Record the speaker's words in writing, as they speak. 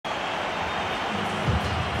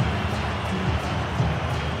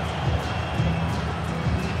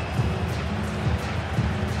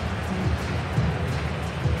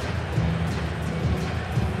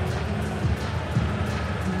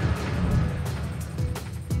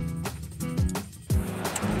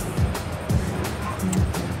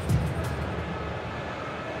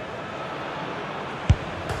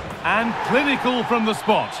And clinical from the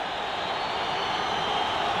spot.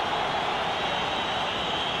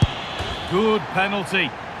 Good penalty.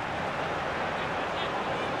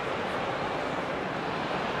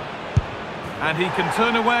 And he can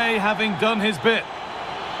turn away, having done his bit.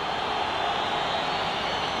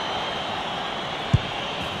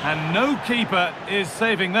 And no keeper is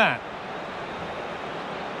saving that.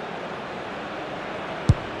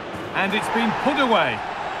 And it's been put away.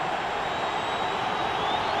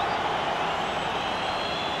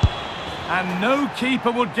 And no keeper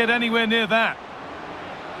would get anywhere near that.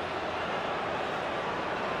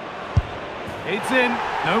 It's in,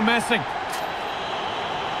 no messing.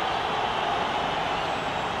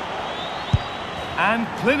 And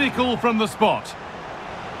clinical from the spot.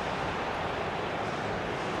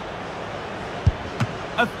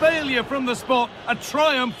 A failure from the spot, a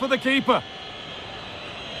triumph for the keeper.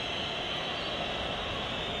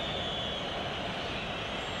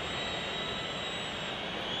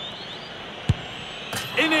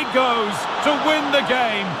 In it goes to win the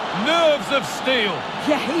game. Nerves of steel.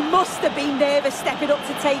 Yeah, he must have been nervous stepping up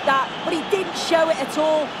to take that, but he didn't show it at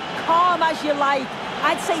all. Calm as you like.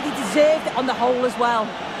 I'd say they deserved it on the whole as well.